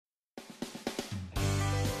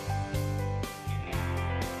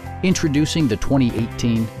Introducing the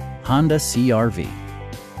 2018 Honda CR-V.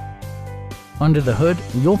 Under the hood,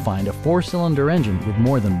 you'll find a 4-cylinder engine with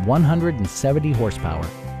more than 170 horsepower,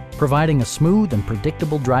 providing a smooth and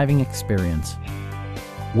predictable driving experience.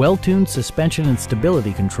 Well-tuned suspension and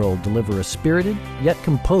stability control deliver a spirited yet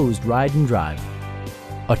composed ride and drive.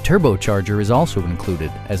 A turbocharger is also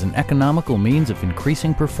included as an economical means of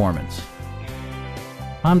increasing performance.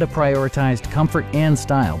 Honda prioritized comfort and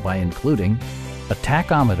style by including a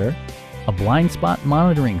tachometer, a blind spot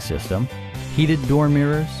monitoring system, heated door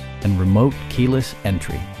mirrors, and remote keyless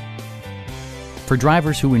entry. For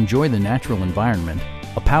drivers who enjoy the natural environment,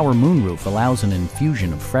 a power moonroof allows an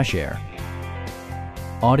infusion of fresh air.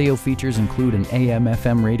 Audio features include an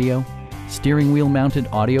AM/FM radio, steering wheel mounted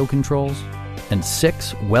audio controls, and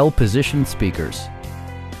 6 well-positioned speakers.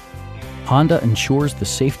 Honda ensures the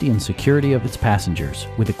safety and security of its passengers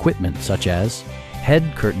with equipment such as head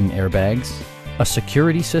curtain airbags, a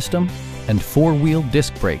security system, and 4-wheel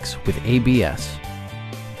disc brakes with ABS.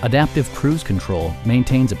 Adaptive Cruise Control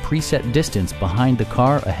maintains a preset distance behind the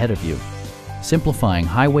car ahead of you, simplifying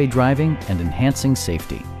highway driving and enhancing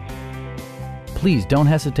safety. Please don't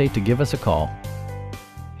hesitate to give us a call.